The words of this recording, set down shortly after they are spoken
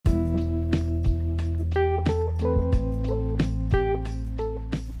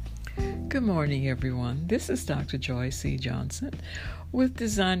morning, everyone. This is Dr. Joy C. Johnson with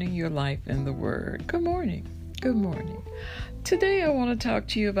Designing Your Life in the Word. Good morning. Good morning. Today I want to talk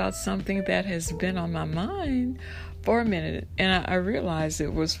to you about something that has been on my mind for a minute, and I realized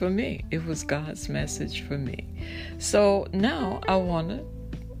it was for me. It was God's message for me. So now I want to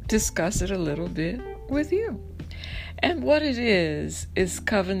discuss it a little bit with you. And what it is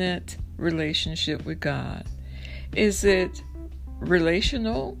covenant relationship with God. Is it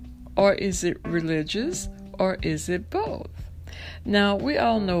relational, or is it religious, or is it both? Now, we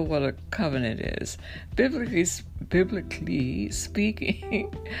all know what a covenant is. Biblically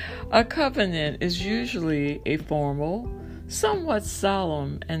speaking, a covenant is usually a formal, somewhat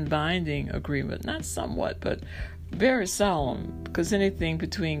solemn and binding agreement. Not somewhat, but very solemn, because anything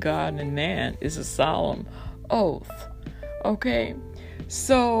between God and man is a solemn oath. Okay?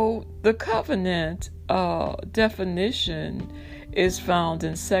 So, the covenant definition is found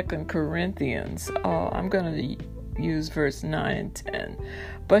in 2 Corinthians. I'm going to use verse 9 and 10.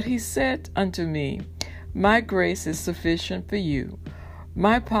 But he said unto me, My grace is sufficient for you.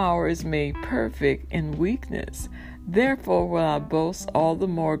 My power is made perfect in weakness. Therefore will I boast all the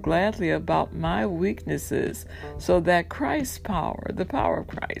more gladly about my weaknesses, so that Christ's power, the power of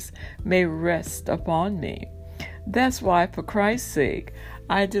Christ, may rest upon me. That's why, for Christ's sake,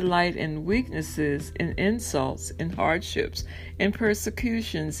 I delight in weaknesses, in insults, in hardships, in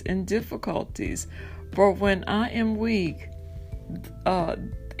persecutions, in difficulties. For when I am weak,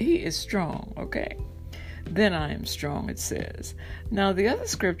 he is strong, okay? Then I am strong, it says. Now, the other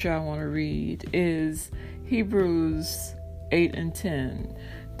scripture I want to read is Hebrews 8 and 10,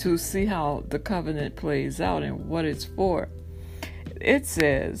 to see how the covenant plays out and what it's for. It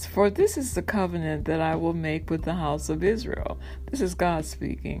says, For this is the covenant that I will make with the house of Israel. This is God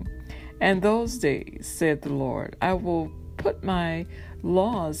speaking. And those days, said the Lord, I will put my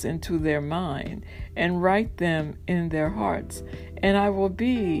laws into their mind and write them in their hearts. And I will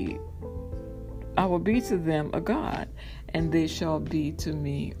be to them a God, and they shall be to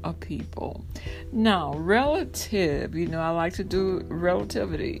me a people. Now, relative, I like to do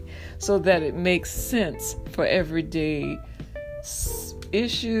relativity so that it makes sense for everyday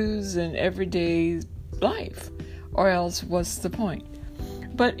issues and everyday life, or else what's the point?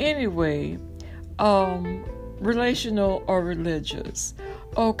 But anyway, relational or religious.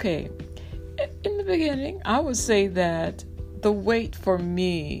 Okay, in the beginning, I would say that the weight for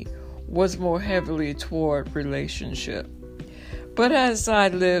me was more heavily toward relationship. But as I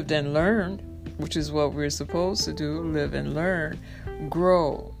lived and learned, which is what we're supposed to do, live and learn,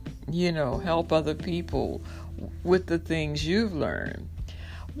 grow, help other people with the things you've learned.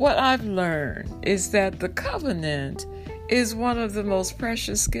 What I've learned is that the covenant is one of the most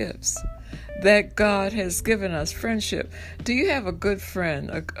precious gifts that God has given us. Friendship. Do you have a good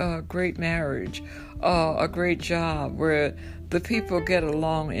friend, a great marriage, a great job where the people get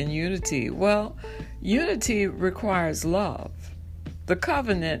along in unity? Well, unity requires love. The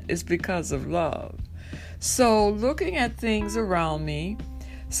covenant is because of love. So looking at things around me,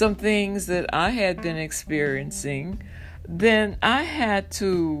 some things that I had been experiencing, then I had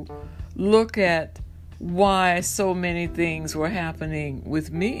to look at why so many things were happening with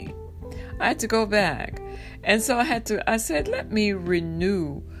me. I had to go back. And so I said, let me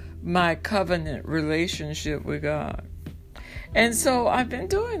renew my covenant relationship with God. And so I've been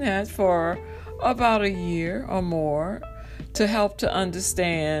doing that for about a year or more to help to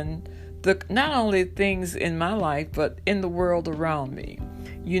understand not only things in my life, but in the world around me.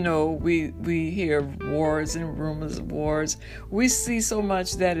 We hear wars and rumors of wars. We see so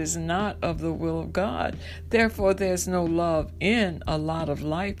much that is not of the will of God. Therefore, there's no love in a lot of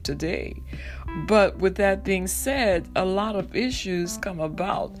life today. But with that being said, a lot of issues come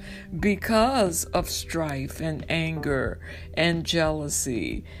about because of strife and anger and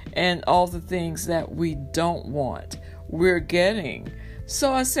jealousy and all the things that we don't want, we're getting.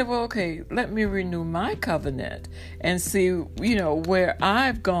 So I said, well, okay, let me renew my covenant and see, where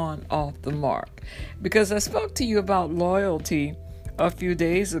I've gone off the mark. Because I spoke to you about loyalty a few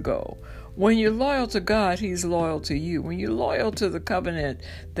days ago. When you're loyal to God, He's loyal to you. When you're loyal to the covenant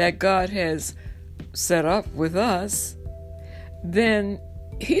that God has set up with us, then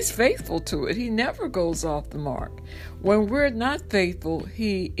He's faithful to it. He never goes off the mark. When we're not faithful,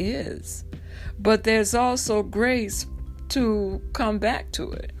 He is. But there's also grace to come back to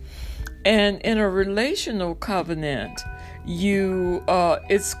it. And in a relational covenant,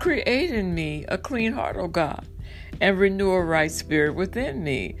 it's creating me a clean heart, O God, and renew a right spirit within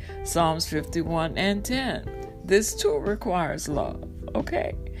me. Psalms 51 and 10. This too requires love.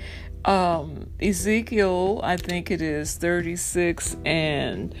 Okay. Ezekiel, I think it is 36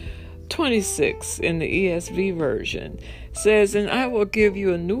 and 26 in the ESV version says, "And I will give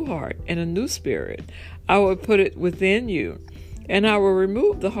you a new heart and a new spirit. I will put it within you, and I will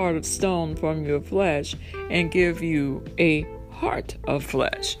remove the heart of stone from your flesh and give you a heart of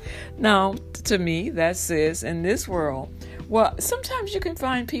flesh." Now, to me, that says in this world, well, sometimes you can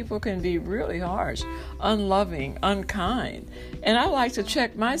find people can be really harsh, unloving, unkind. And I like to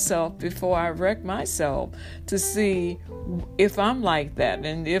check myself before I wreck myself to see if I'm like that.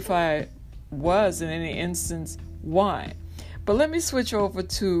 And if I was in any instance, why? But let me switch over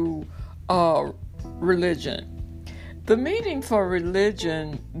to religion. The meaning for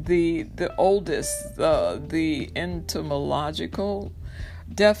religion, the oldest, the etymological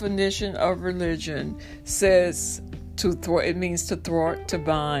definition of religion says to thwart. It means to thwart, to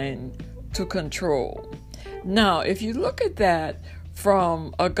bind, to control. Now, if you look at that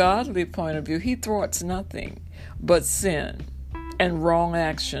from a godly point of view, he thwarts nothing but sin and wrong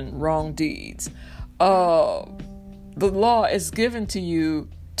action, wrong deeds. The law is given to you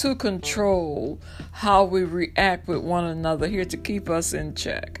to control how we react with one another, here to keep us in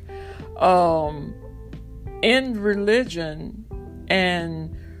check. In religion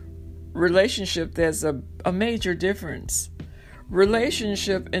and relationship, there's a major difference.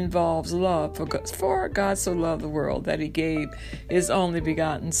 Relationship involves love, for God so loved the world that he gave his only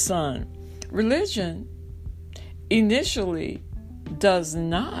begotten Son. Religion initially does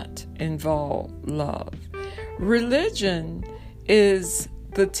not involve love. Religion is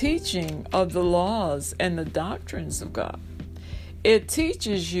the teaching of the laws and the doctrines of God. It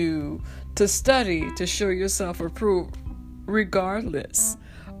teaches you to study to show yourself approved regardless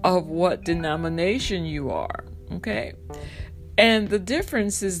of what denomination you are. Okay? And the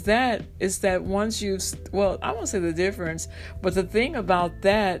difference is that once you, well, I won't say the difference, but the thing about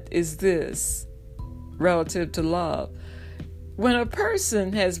that is this, relative to love. When a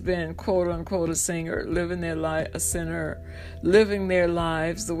person has been, quote unquote, a sinner, living their life, a sinner, living their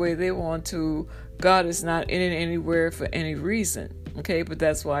lives the way they want to, God is not in it anywhere for any reason. Okay, but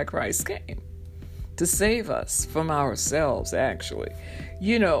that's why Christ came, to save us from ourselves, actually.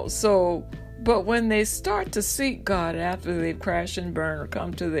 But when they start to seek God after they've crashed and burned or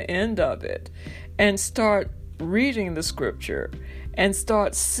come to the end of it, and start reading the scripture and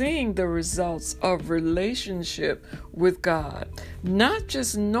start seeing the results of relationship with God, not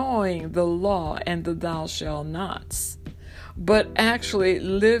just knowing the law and the thou shalt nots, but actually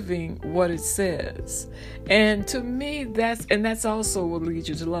living what it says. And to me, that's also what leads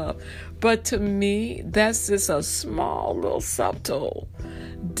you to love. But to me, that's just a small little subtle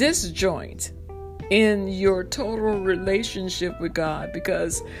disjoint in your total relationship with God.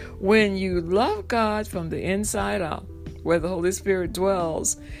 Because when you love God from the inside out, where the Holy Spirit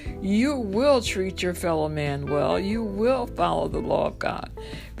dwells, you will treat your fellow man well. You will follow the law of God.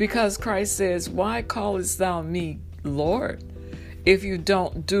 Because Christ says, "Why callest thou me Lord, if you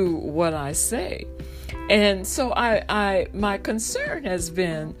don't do what I say?" And so my concern has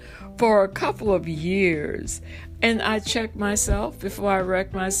been for a couple of years, and I check myself before I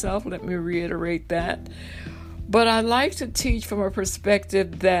wreck myself. Let me reiterate that. But I like to teach from a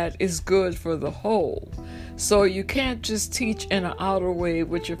perspective that is good for the whole. So you can't just teach in an outer way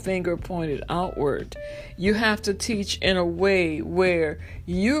with your finger pointed outward. You have to teach in a way where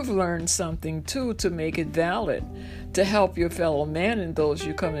you've learned something too, to make it valid, to help your fellow man and those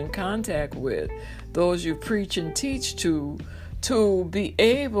you come in contact with, those you preach and teach to be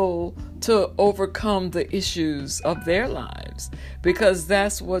able to overcome the issues of their lives, because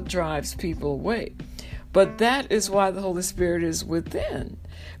that's what drives people away. But that is why the Holy Spirit is within,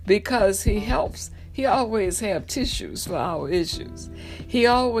 because he helps. He always has tissues for our issues. He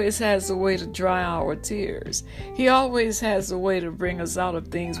always has a way to dry our tears. He always has a way to bring us out of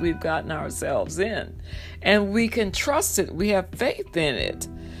things we've gotten ourselves in. And we can trust it. We have faith in it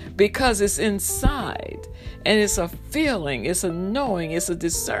because it's inside. And it's a feeling, it's a knowing, it's a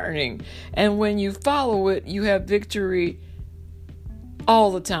discerning. And when you follow it, you have victory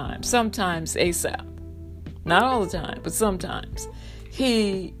all the time. Sometimes ASAP. Not all the time, but sometimes.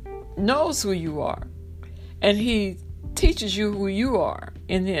 He knows who you are, and he teaches you who you are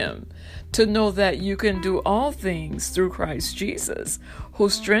in him, to know that you can do all things through Christ Jesus, who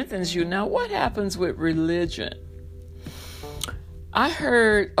strengthens you. Now, what happens with religion? I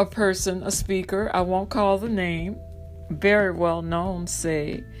heard a person, a speaker, I won't call the name, very well known,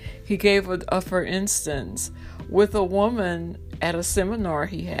 say, he gave a for instance, with a woman at a seminar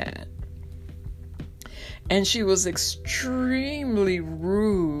he had. And she was extremely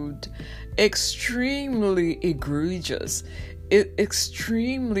rude, extremely egregious,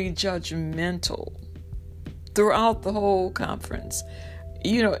 extremely judgmental throughout the whole conference.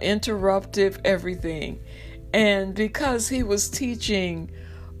 interruptive, everything. And because he was teaching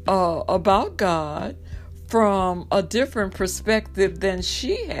about God from a different perspective than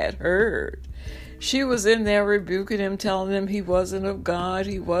she had heard, she was in there rebuking him, telling him he wasn't of God,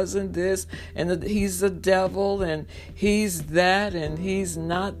 he wasn't this, and that he's the devil, and he's that, and he's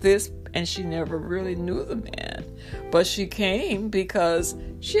not this. And she never really knew the man. But she came because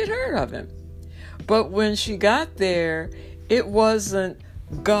she had heard of him. But when she got there, it wasn't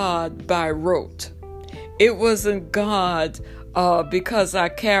God by rote. It wasn't God because I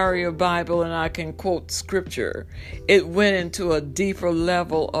carry a Bible and I can quote scripture. It went into a deeper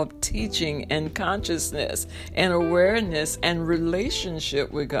level of teaching and consciousness and awareness and relationship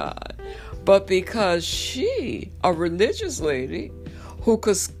with God. But because she, a religious lady who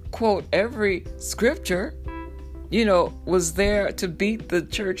could quote every scripture, was there to beat the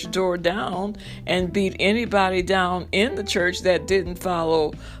church door down and beat anybody down in the church that didn't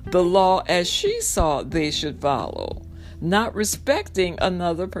follow the law as she saw they should follow, not respecting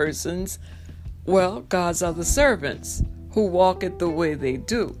another person's, God's other servants who walk it the way they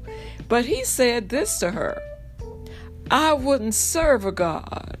do. But he said this to her: I wouldn't serve a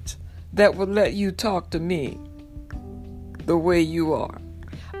God that would let you talk to me the way you are.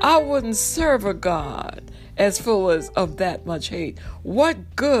 I wouldn't serve a God as full of that much hate.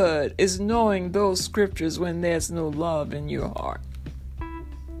 What good is knowing those scriptures when there's no love in your heart?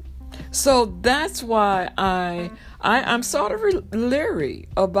 So that's why I'm sort of leery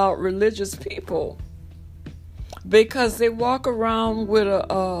about religious people, because they walk around with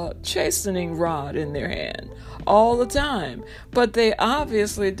a chastening rod in their hand all the time, but they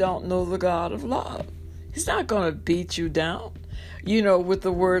obviously don't know the God of love. He's not going to beat you down, with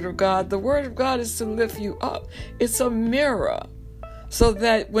the Word of God. The Word of God is to lift you up. It's a mirror, so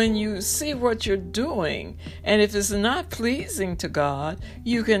that when you see what you're doing, and if it's not pleasing to God,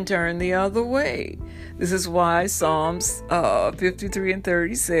 you can turn the other way. This is why Psalms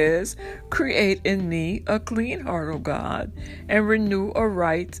 53:30 says, create in me a clean heart, O God, and renew a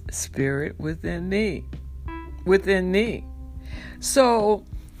right spirit within me. So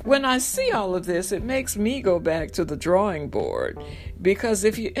when I see all of this, it makes me go back to the drawing board, because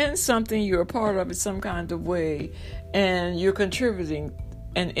if you're in something, you're a part of it some kind of way, and you're contributing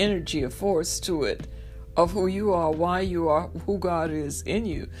an energy, a force to it, of who you are, why you are, who God is in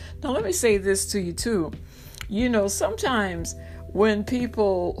you. Now, let me say this to you too. Sometimes when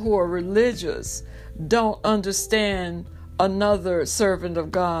people who are religious don't understand another servant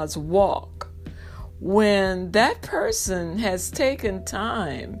of God's walk, when that person has taken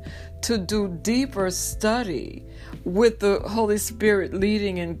time to do deeper study with the Holy Spirit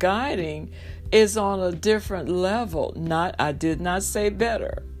leading and guiding, is on a different level. I did not say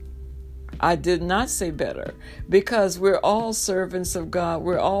better. Because we're all servants of God.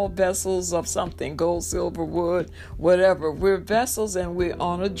 We're all vessels of something, gold, silver, wood, whatever. We're vessels, and we're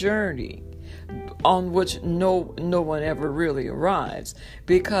on a journey on which no one ever really arrives,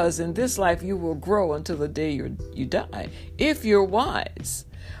 because in this life you will grow until the day you die, if you're wise.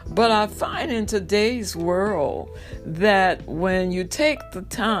 But I find in today's world that when you take the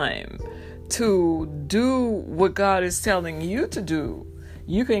time to do what God is telling you to do,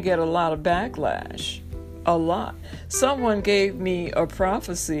 you can get a lot of backlash. A lot. Someone gave me a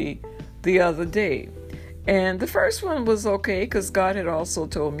prophecy the other day, and the first one was okay, because God had also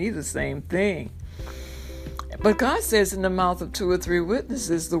told me the same thing. But God says in the mouth of 2 or 3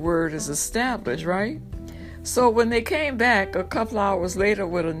 witnesses, the word is established, right? So when they came back a couple hours later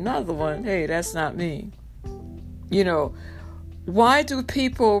with another one, hey, that's not me. Why do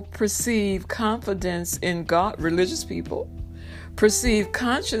people perceive confidence in God? Religious people perceive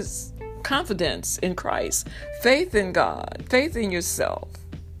confidence in Christ, faith in God, faith in yourself,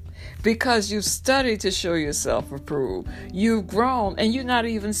 because you've studied to show yourself approved. You've grown, and you're not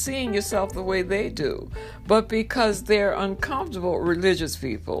even seeing yourself the way they do. But because they're uncomfortable, religious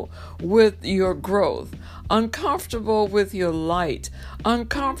people, with your growth, uncomfortable with your light,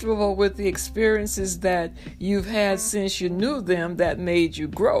 uncomfortable with the experiences that you've had since you knew them that made you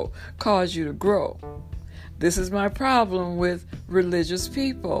grow, caused you to grow. This is my problem with religious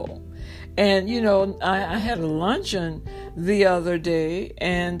people. And, I had a luncheon the other day,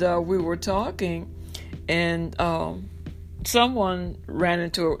 and we were talking, and someone ran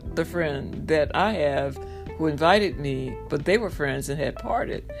into the friend that I have who invited me, but they were friends and had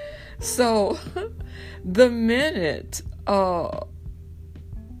parted. So the minute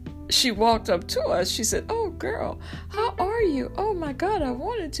she walked up to us, she said, "Oh, girl, how are you? Oh, my God, I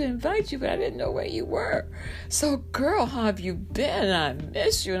wanted to invite you, but I didn't know where you were. So, girl, how have you been? I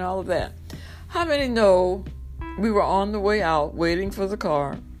miss you," and all of that. How many know We were on the way out waiting for the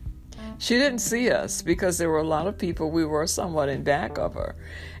car. She didn't see us because there were a lot of people. We were somewhat in back of her.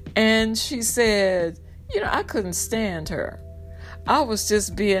 And she said, I couldn't stand her. I was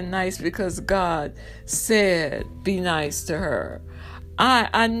just being nice because God said be nice to her.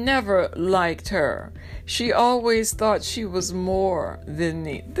 I never liked her. She always thought she was more than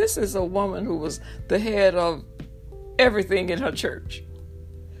me. This is a woman who was the head of everything in her church,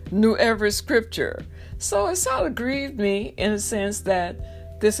 knew every scripture. So it sort of grieved me in a sense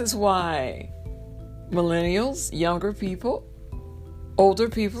that this is why millennials, younger people, older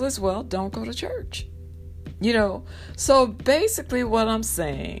people as well, don't go to church. So basically what I'm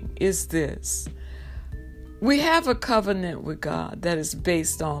saying is this. We have a covenant with God that is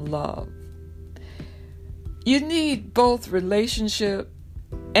based on love. You need both relationship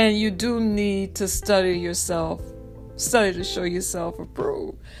and you do need to study to show yourself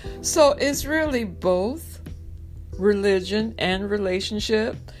approved. So it's really both religion and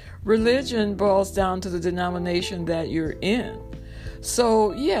relationship. Religion boils down to the denomination that you're in.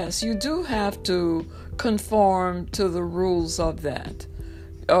 So yes, you do have to conform to the rules of that,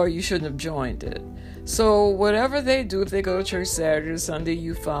 or you shouldn't have joined it. So whatever they do, if they go to church Saturday or Sunday,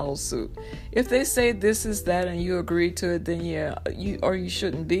 you follow suit. If they say this is that and you agree to it, then you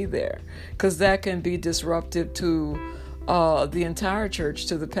shouldn't be there, because that can be disruptive to the entire church,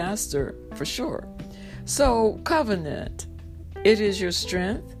 to the pastor, for sure. So covenant, it is your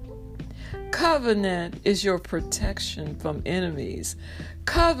strength. Covenant is your protection from enemies.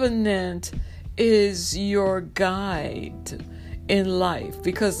 Covenant is your guide in life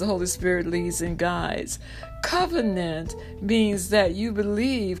because the Holy Spirit leads and guides. Covenant means that you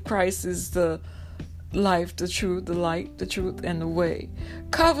believe Christ is the life, the truth, the light, the truth, and the way.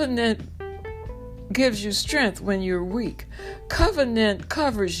 Covenant gives you strength when you're weak. Covenant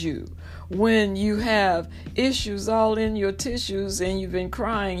covers you when you have issues all in your tissues and you've been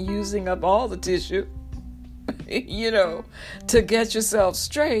crying, using up all the tissue, to get yourself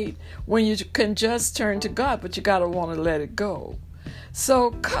straight, when you can just turn to God, but you got to want to let it go.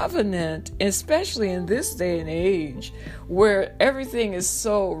 So covenant, especially in this day and age where everything is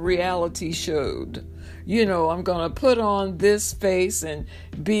so reality showed, I'm going to put on this face and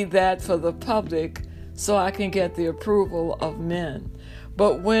be that for the public so I can get the approval of men.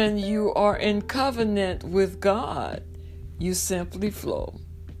 But when you are in covenant with God, you simply flow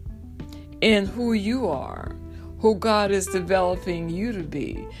in who you are, who God is developing you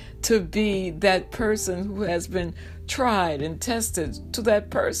to be that person who has been tried and tested, to that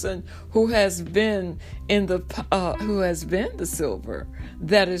person who has been the silver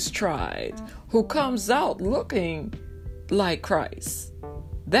that is tried, who comes out looking like Christ.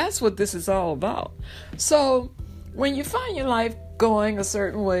 That's what this is all about. So when you find your life going a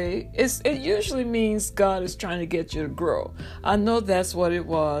certain way, it usually means God is trying to get you to grow. I know that's what it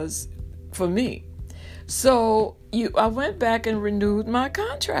was for me. So I went back and renewed my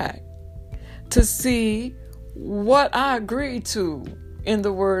contract to see what I agreed to in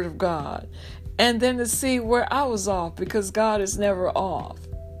the Word of God, and then to see where I was off, because God is never off,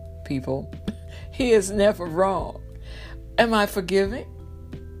 people. He is never wrong. Am I forgiving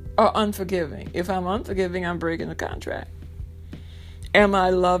or unforgiving? If I'm unforgiving, I'm breaking the contract. Am I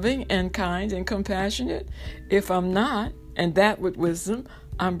loving and kind and compassionate? If I'm not, and that with wisdom,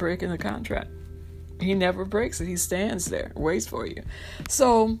 I'm breaking the contract. He never breaks it. He stands there, waits for you.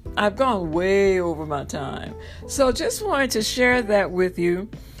 So I've gone way over my time. So just wanted to share that with you.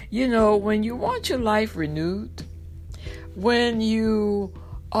 When you want your life renewed, when you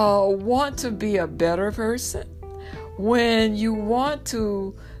want to be a better person, when you want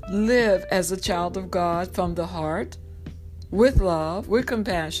to live as a child of God from the heart, with love, with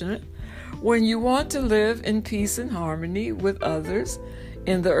compassion, when you want to live in peace and harmony with others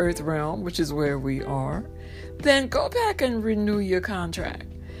in the earth realm, which is where we are, then go back and renew your contract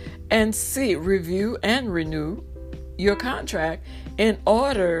and review and renew your contract in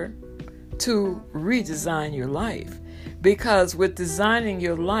order to redesign your life. Because with designing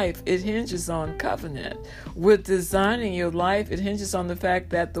your life, it hinges on covenant. With designing your life, it hinges on the fact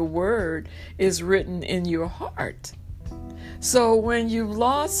that the word is written in your heart. So when you've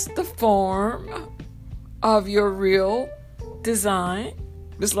lost the form of your real design,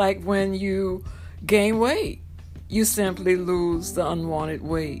 it's like when you gain weight, you simply lose the unwanted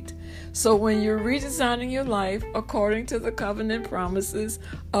weight. So when you're redesigning your life according to the covenant promises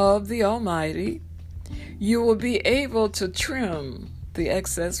of the Almighty, you will be able to trim the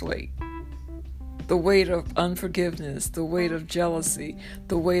excess weight. The weight of unforgiveness, the weight of jealousy,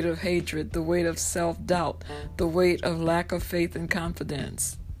 the weight of hatred, the weight of self-doubt, the weight of lack of faith and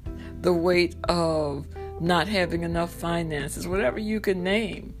confidence, the weight of not having enough finances, whatever you can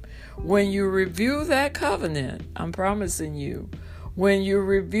name. When you review that covenant, I'm promising you, when you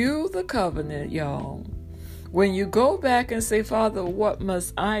review the covenant, y'all, when you go back and say, Father, what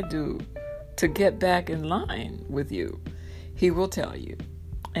must I do to get back in line with you? He will tell you.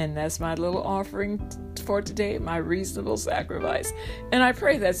 And that's my little offering for today, my reasonable sacrifice. And I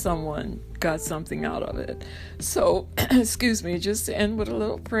pray that someone got something out of it. So, excuse me, just to end with a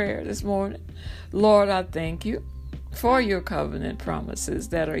little prayer this morning. Lord, I thank you for your covenant promises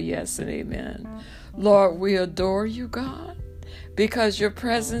that are yes and amen. Lord, we adore you, God, because your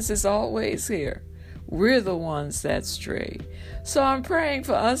presence is always here. We're the ones that stray. So I'm praying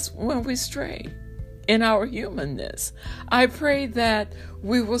for us when we stray in our humanness. I pray that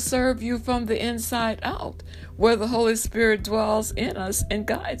we will serve you from the inside out, where the Holy Spirit dwells in us and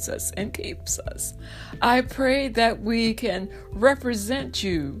guides us and keeps us. I pray that we can represent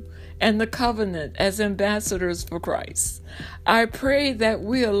you and the covenant as ambassadors for Christ. I pray that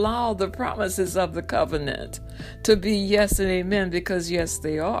we allow the promises of the covenant to be yes and amen, because yes,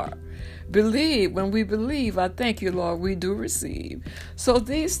 they are. Believe. When we believe, I thank you, Lord, we do receive. So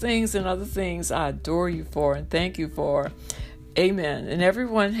these things and other things I adore you for and thank you for. Amen. And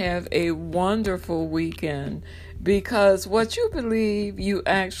everyone have a wonderful weekend, because what you believe, you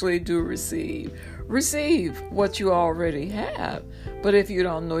actually do receive. Receive what you already have. But if you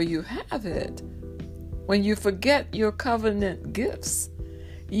don't know you have it, when you forget your covenant gifts,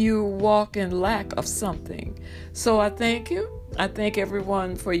 you walk in lack of something. So I thank you. I thank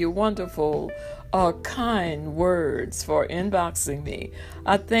everyone for your wonderful, kind words, for inboxing me.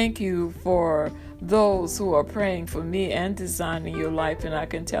 I thank you for those who are praying for me and designing your life. And I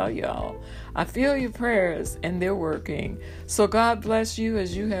can tell y'all, I feel your prayers and they're working. So God bless you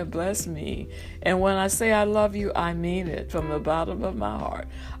as you have blessed me. And when I say I love you, I mean it from the bottom of my heart.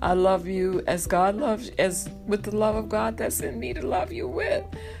 I love you as God loves, as with the love of God that's in me to love you with.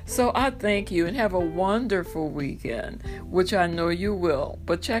 So I thank you and have a wonderful weekend, which I know you will.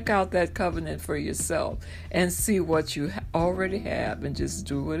 But check out that covenant for yourself and see what you already have and just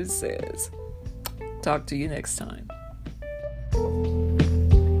do what it says. Talk to you next time.